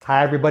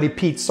Hi everybody,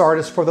 Pete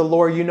Sardis for The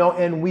Lore You Know,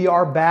 and we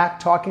are back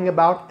talking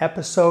about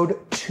episode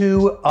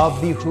 2 of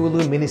the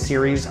Hulu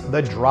miniseries,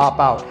 The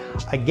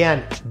Dropout.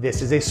 Again,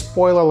 this is a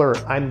spoiler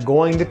alert. I'm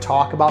going to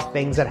talk about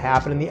things that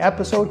happen in the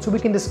episode so we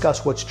can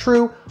discuss what's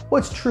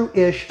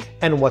true-ish,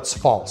 and what's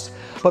false.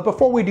 But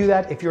before we do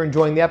that, if you're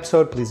enjoying the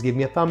episode, please give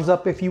me a thumbs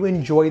up. If you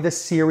enjoy the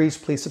series,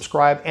 please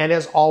subscribe. And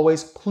as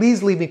always,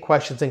 please leave me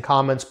questions and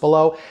comments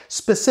below.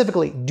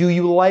 Specifically, do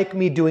you like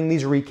me doing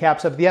these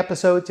recaps of the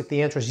episodes? If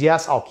the answer is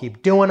yes, I'll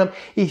keep doing them.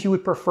 If you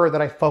would prefer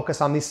that I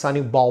focus on the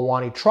Sunny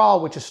Balwani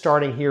trial, which is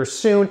starting here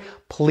soon,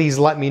 please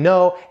let me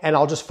know and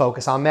I'll just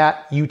focus on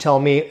that. You tell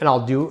me and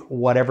I'll do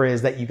whatever it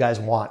is that you guys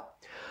want.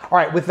 All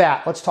right, with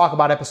that, let's talk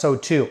about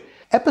episode 2.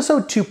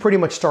 Episode 2 pretty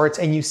much starts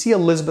and you see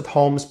Elizabeth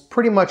Holmes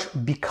pretty much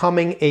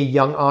becoming a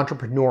young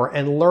entrepreneur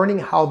and learning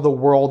how the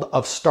world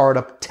of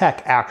startup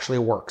tech actually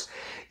works.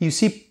 You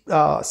see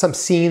some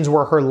scenes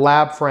where her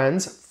lab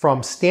friends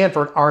from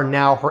Stanford are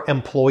now her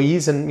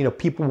employees and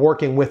people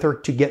working with her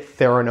to get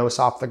Theranos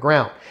off the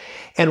ground.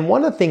 And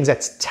one of the things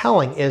that's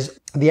telling is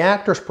the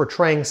actors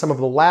portraying some of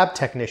the lab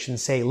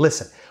technicians say,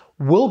 listen,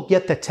 we'll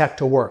get the tech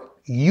to work.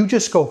 You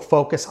just go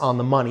focus on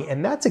the money.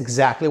 And that's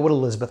exactly what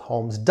Elizabeth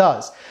Holmes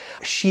does.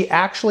 She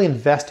actually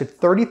invested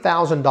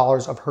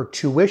 $30,000 of her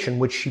tuition,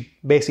 which she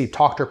basically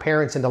talked her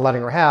parents into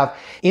letting her have,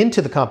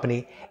 into the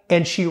company.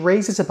 And she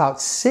raises about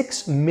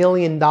 $6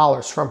 million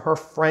from her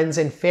friends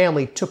and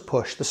family to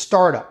push the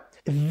startup.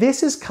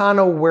 This is kind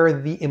of where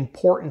the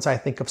importance, I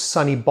think, of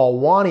Sunny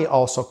Balwani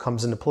also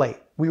comes into play.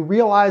 We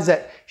realize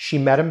that she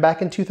met him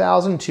back in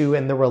 2002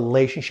 and the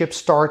relationship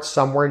starts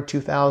somewhere in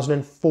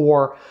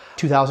 2004,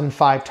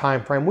 2005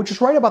 timeframe, which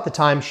is right about the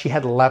time she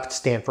had left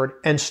Stanford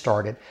and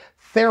started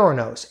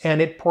Theranos.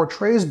 And it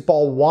portrays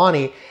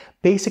Balwani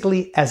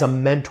basically as a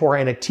mentor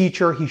and a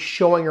teacher. He's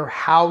showing her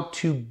how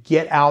to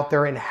get out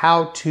there and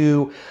how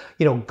to,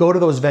 go to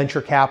those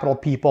venture capital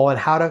people and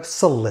how to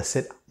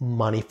solicit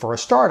money for a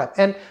startup.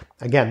 And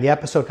again, the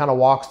episode kind of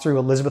walks through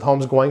Elizabeth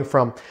Holmes going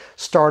from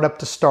startup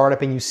to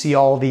startup, and you see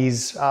all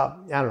these,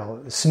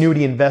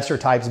 snooty investor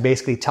types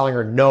basically telling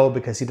her no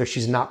because either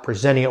she's not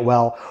presenting it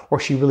well or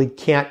she really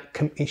can't,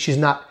 she's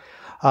not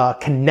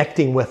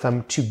connecting with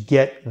them to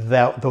get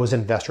those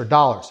investor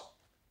dollars.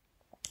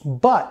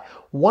 But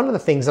one of the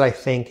things that I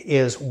think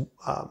is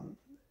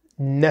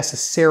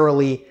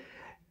necessarily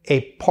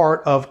a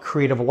part of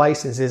creative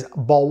license is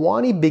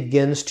Balwani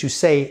begins to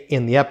say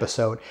in the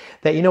episode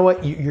that, you know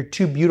what, you're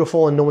too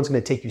beautiful and no one's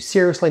going to take you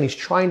seriously. And he's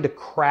trying to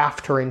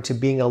craft her into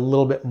being a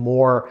little bit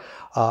more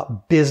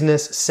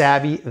business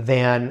savvy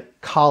than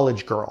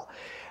college girl.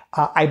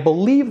 I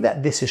believe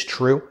that this is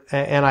true,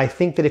 and I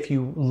think that if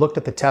you looked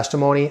at the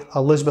testimony,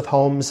 Elizabeth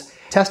Holmes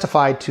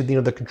testified to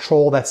the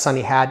control that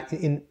Sunny had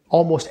in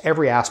almost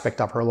every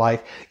aspect of her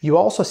life. You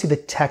also see the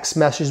text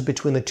messages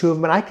between the two of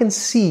them, and I can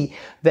see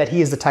that he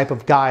is the type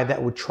of guy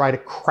that would try to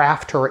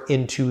craft her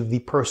into the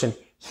person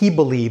he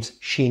believes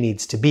she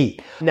needs to be.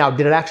 Now,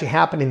 did it actually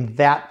happen in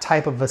that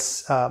type of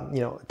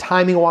a,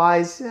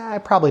 timing-wise? I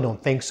probably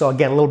don't think so.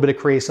 Again, a little bit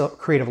of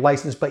creative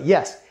license, but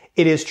yes,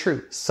 it is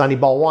true. Sunny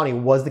Balwani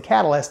was the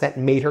catalyst that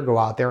made her go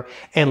out there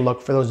and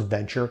look for those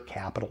venture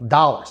capital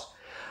dollars.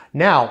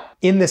 Now,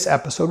 in this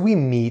episode, we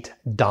meet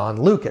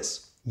Don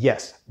Lucas.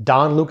 Yes,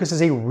 Don Lucas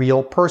is a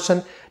real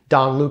person.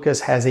 Don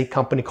Lucas has a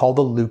company called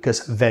the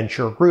Lucas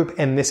Venture Group,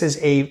 and this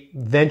is a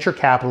venture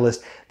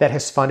capitalist that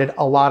has funded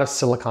a lot of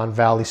Silicon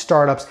Valley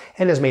startups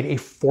and has made a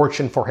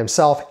fortune for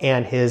himself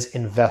and his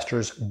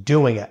investors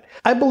doing it.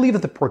 I believe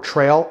that the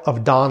portrayal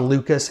of Don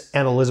Lucas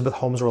and Elizabeth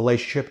Holmes'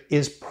 relationship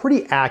is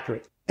pretty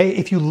accurate.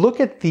 If you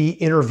look at the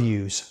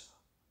interviews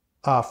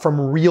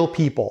from real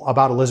people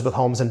about Elizabeth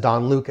Holmes and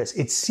Don Lucas,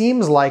 it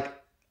seems like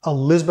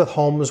Elizabeth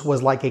Holmes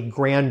was like a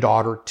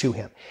granddaughter to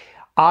him.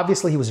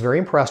 Obviously, he was very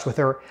impressed with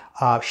her.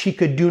 She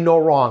could do no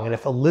wrong. And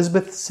if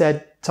Elizabeth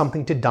said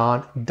something to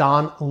Don,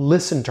 Don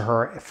listened to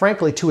her,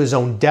 frankly, to his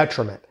own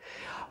detriment.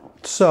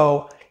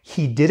 So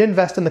he did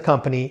invest in the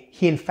company.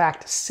 He, in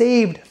fact,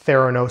 saved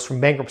Theranos from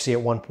bankruptcy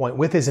at one point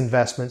with his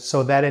investments.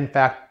 So that, in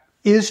fact,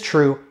 is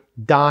true.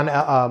 Don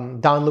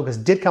Lucas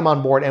did come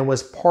on board and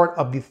was part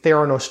of the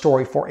Theranos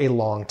story for a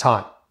long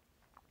time.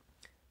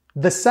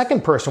 The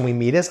second person we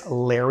meet is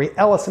Larry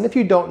Ellison. If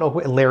you don't know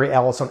who Larry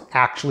Ellison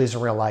actually is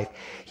in real life,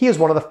 he is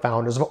one of the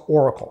founders of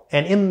Oracle.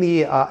 And in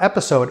the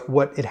episode,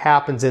 what it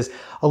happens is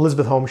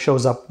Elizabeth Holmes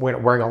shows up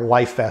wearing a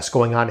life vest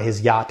going on to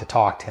his yacht to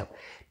talk to him.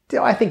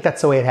 Do I think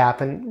that's the way it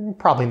happened?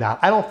 Probably not.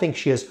 I don't think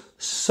she is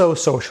so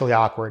socially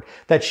awkward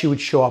that she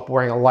would show up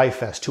wearing a life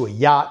vest to a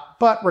yacht.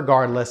 But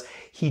regardless,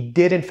 he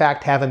did in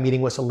fact have a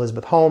meeting with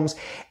Elizabeth Holmes.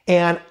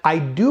 And I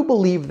do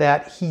believe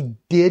that he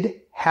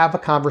did have a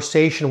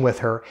conversation with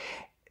her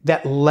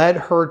that led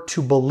her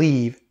to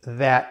believe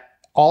that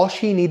all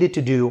she needed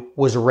to do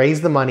was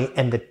raise the money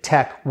and the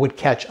tech would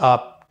catch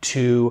up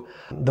to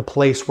the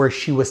place where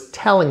she was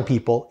telling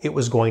people it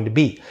was going to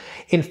be.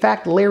 In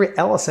fact, Larry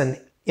Ellison,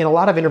 in a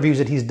lot of interviews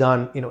that he's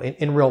done,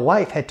 in real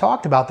life, had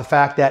talked about the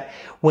fact that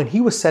when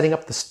he was setting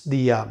up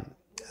the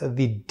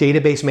the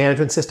database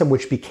management system,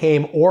 which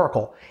became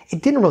Oracle,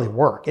 it didn't really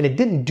work. And it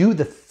didn't do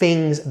the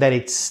things that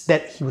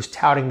he was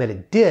touting that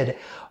it did.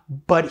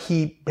 But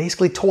he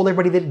basically told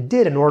everybody that it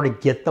did in order to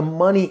get the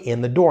money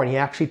in the door. And he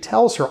actually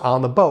tells her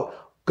on the boat,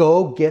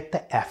 go get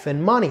the effing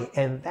money.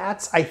 And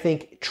that's, I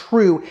think,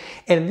 true.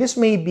 And this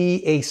may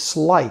be a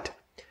slight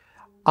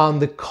on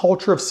the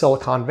culture of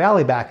Silicon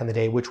Valley back in the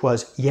day, which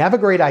was, you have a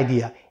great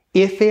idea.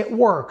 If it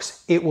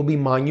works, it will be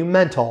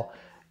monumental.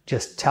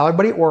 Just tell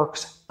everybody it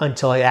works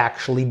until it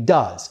actually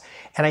does.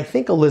 And I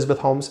think Elizabeth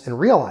Holmes, and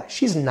realize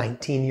she's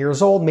 19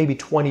 years old, maybe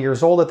 20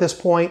 years old at this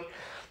point.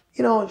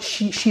 You know,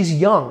 she's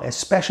young,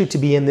 especially to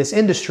be in this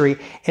industry,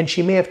 and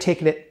she may have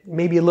taken it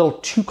maybe a little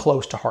too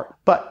close to heart.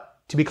 But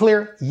to be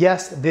clear,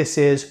 yes, this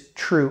is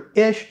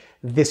true-ish.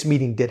 This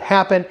meeting did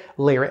happen.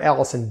 Larry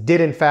Ellison did,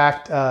 in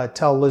fact,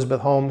 tell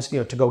Elizabeth Holmes,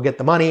 to go get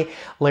the money.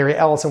 Larry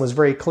Ellison was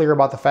very clear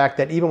about the fact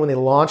that even when they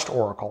launched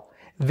Oracle,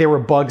 there were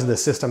bugs in the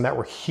system that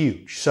were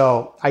huge.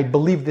 So I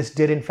believe this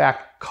did, in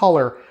fact,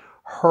 color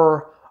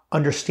her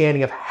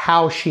understanding of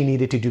how she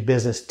needed to do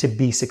business to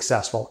be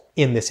successful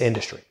in this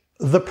industry.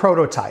 The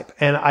prototype,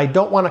 and I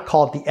don't want to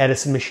call it the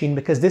Edison machine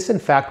because this, in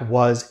fact,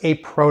 was a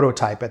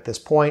prototype at this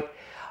point.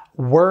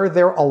 Were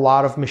there a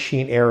lot of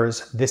machine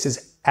errors? This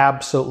is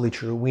absolutely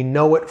true. We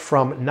know it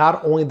from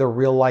not only the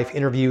real life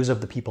interviews of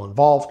the people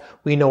involved,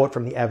 we know it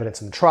from the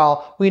evidence in the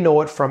trial, we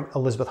know it from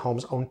Elizabeth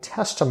Holmes' own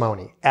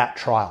testimony at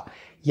trial.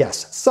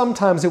 Yes,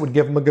 sometimes it would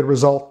give them a good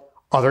result,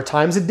 other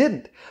times it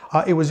didn't.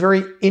 It was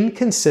very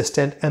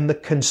inconsistent, and the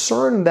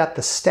concern that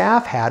the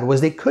staff had was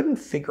they couldn't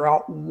figure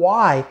out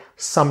why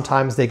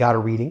sometimes they got a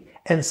reading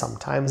and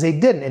sometimes they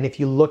didn't. And if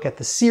you look at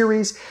the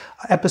series,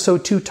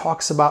 episode 2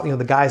 talks about,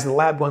 the guys in the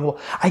lab going, well,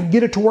 I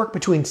get it to work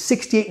between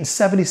 68 and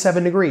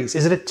 77 degrees.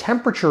 Is it a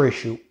temperature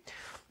issue?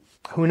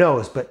 Who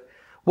knows? But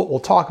what we'll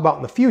talk about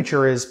in the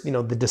future is,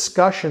 the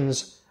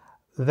discussions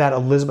that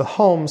Elizabeth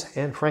Holmes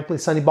and frankly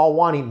Sunny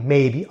Balwani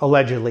maybe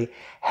allegedly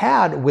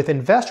had with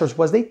investors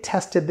was they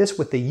tested this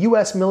with the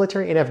U.S.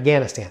 military in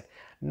Afghanistan.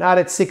 Not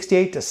at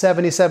 68 to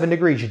 77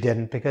 degrees you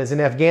didn't, because in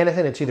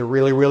Afghanistan it's either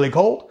really, really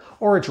cold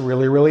or it's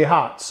really, really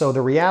hot. So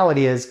the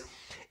reality is,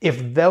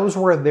 if those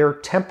were their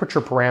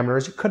temperature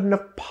parameters, it couldn't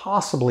have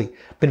possibly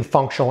been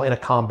functional in a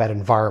combat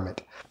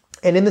environment.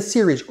 And in the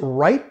series,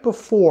 right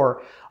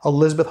before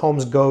Elizabeth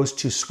Holmes goes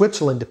to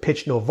Switzerland to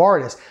pitch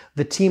Novartis,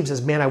 the team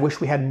says, man, I wish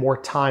we had more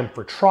time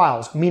for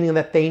trials, meaning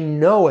that they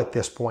know at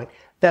this point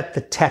that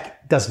the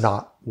tech does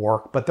not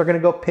work, but they're going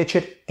to go pitch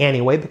it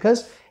anyway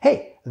because,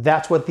 hey,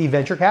 that's what the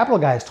venture capital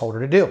guys told her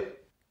to do.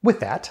 With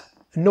that,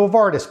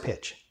 Novartis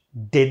pitch.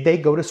 Did they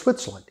go to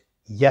Switzerland?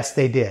 Yes,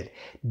 they did.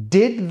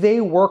 Did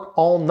they work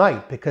all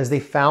night because they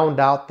found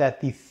out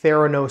that the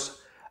Theranos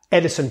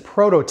Edison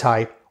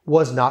prototype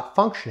was not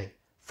functioning?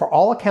 For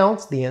all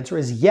accounts, the answer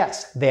is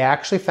yes. They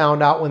actually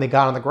found out when they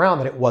got on the ground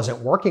that it wasn't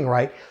working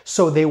right,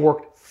 so they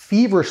worked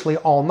feverishly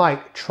all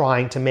night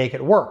trying to make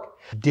it work.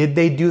 Did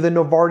they do the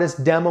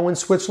Novartis demo in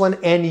Switzerland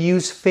and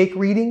use fake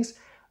readings?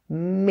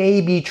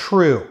 Maybe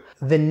true.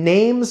 The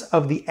names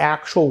of the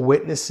actual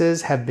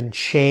witnesses have been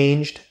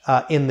changed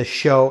in the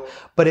show,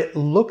 but it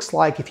looks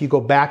like if you go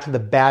back to The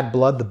Bad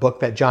Blood, the book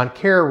that John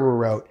Carreyrou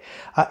wrote,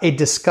 it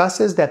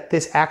discusses that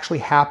this actually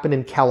happened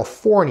in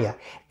California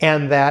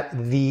and that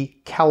the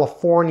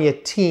California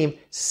team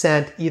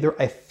sent either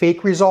a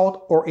fake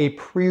result or a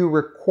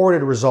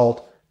pre-recorded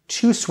result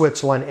to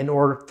Switzerland in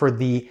order for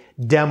the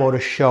demo to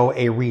show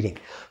a reading.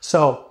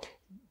 So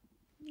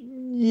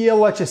yeah,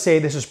 let's just say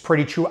this is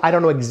pretty true. I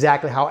don't know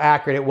exactly how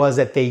accurate it was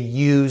that they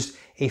used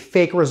a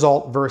fake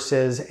result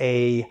versus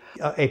a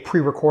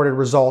pre-recorded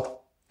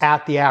result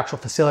at the actual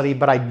facility,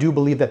 but I do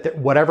believe that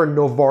whatever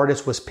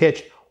Novartis was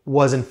pitched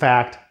was in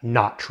fact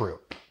not true.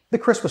 The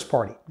Christmas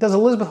party. Does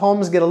Elizabeth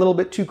Holmes get a little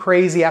bit too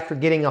crazy after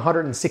getting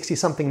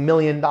 $160-something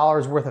million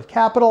worth of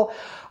capital?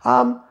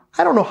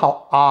 I don't know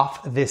how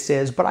off this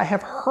is, but I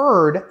have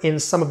heard in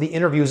some of the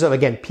interviews of,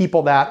 again,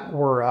 people that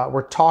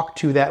were talked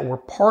to that were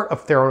part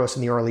of Theranos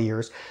in the early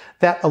years,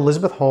 that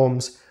Elizabeth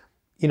Holmes,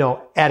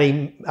 at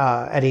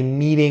a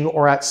meeting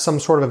or at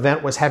some sort of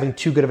event was having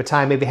too good of a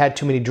time, maybe had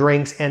too many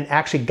drinks and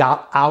actually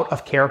got out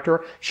of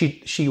character.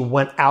 She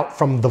went out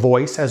from the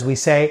voice, as we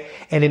say,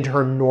 and into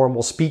her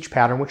normal speech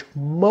pattern, which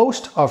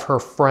most of her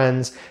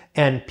friends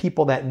and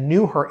people that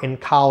knew her in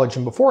college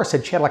and before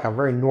said she had like a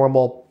very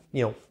normal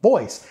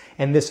voice.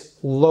 And this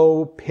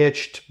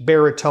low-pitched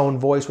baritone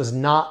voice was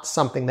not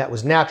something that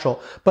was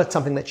natural, but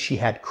something that she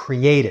had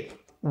created.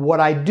 What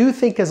I do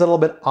think is a little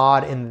bit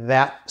odd in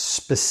that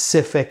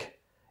specific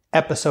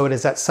episode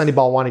is that Sunny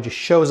Balwani just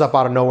shows up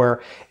out of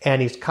nowhere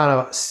and he's kind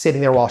of sitting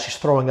there while she's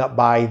throwing up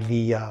by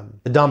the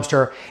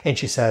dumpster, and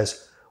she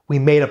says, we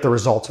made up the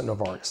results at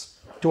Novartis.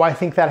 Do I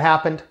think that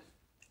happened?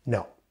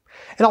 No.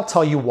 And I'll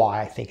tell you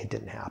why I think it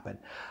didn't happen.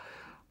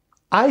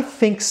 I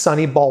think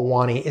Sunny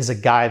Balwani is a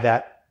guy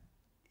that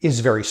is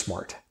very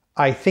smart.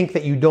 I think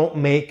that you don't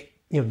make,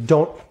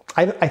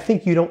 I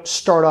think you don't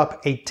start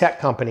up a tech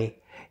company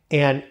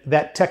and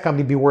that tech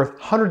company be worth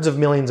hundreds of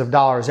millions of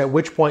dollars, at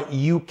which point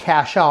you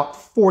cash out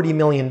 $40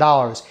 million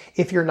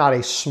if you're not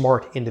a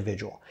smart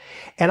individual.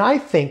 And I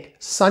think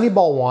Sunny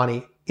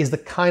Balwani is the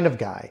kind of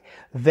guy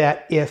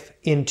that if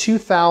in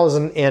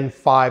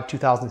 2005,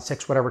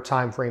 2006, whatever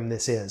time frame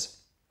this is,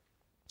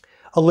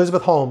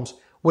 Elizabeth Holmes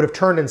would have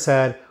turned and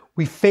said,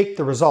 we faked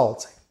the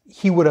results,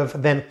 he would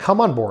have then come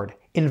on board,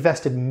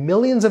 invested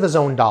millions of his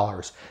own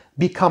dollars,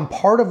 become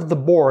part of the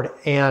board,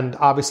 and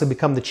obviously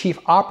become the chief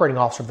operating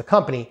officer of the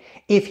company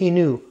if he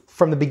knew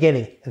from the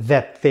beginning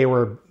that they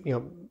were,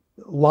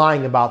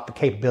 lying about the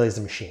capabilities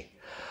of the machine.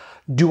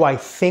 Do I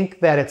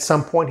think that at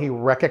some point he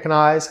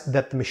recognized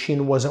that the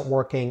machine wasn't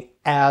working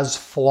as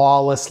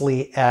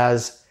flawlessly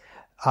as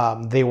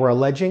they were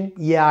alleging?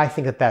 Yeah, I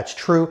think that that's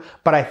true,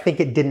 but I think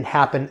it didn't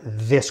happen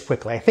this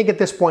quickly. I think at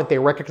this point they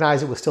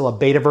recognized it was still a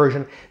beta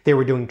version. They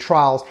were doing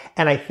trials,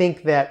 and I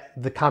think that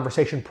the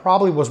conversation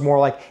probably was more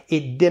like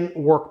it didn't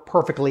work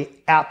perfectly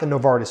at the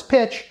Novartis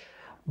pitch,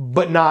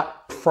 but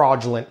not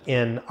fraudulent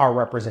in our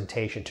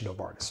representation to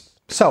Novartis.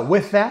 So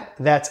with that,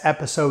 that's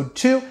episode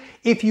 2.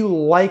 If you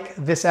like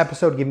this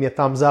episode, give me a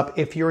thumbs up.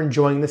 If you're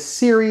enjoying the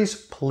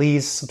series,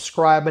 please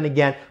subscribe. And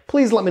again,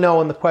 please let me know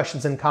in the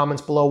questions and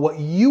comments below what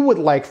you would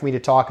like for me to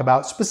talk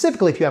about.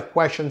 Specifically, if you have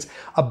questions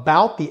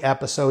about the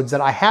episodes that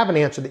I haven't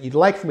answered that you'd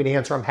like for me to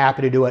answer, I'm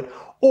happy to do it.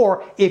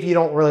 Or if you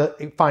don't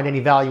really find any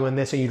value in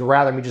this and you'd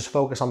rather me just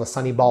focus on the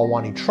Sunny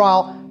Balwani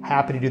trial,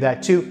 happy to do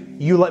that too.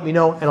 You let me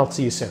know, and I'll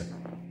see you soon.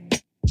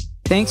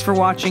 Thanks for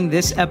watching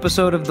this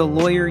episode of The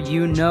Lawyer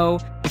You Know.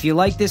 If you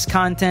like this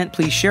content,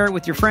 please share it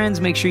with your friends.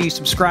 Make sure you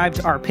subscribe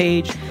to our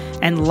page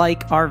and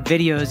like our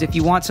videos. If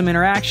you want some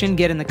interaction,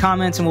 get in the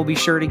comments and we'll be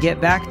sure to get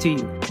back to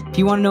you. If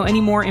you want to know any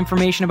more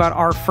information about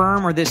our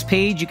firm or this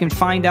page, you can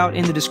find out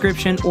in the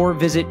description or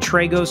visit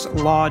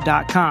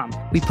tragoslaw.com.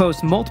 We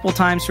post multiple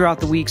times throughout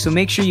the week, so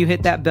make sure you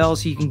hit that bell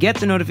so you can get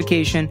the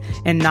notification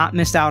and not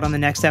miss out on the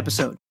next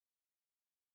episode.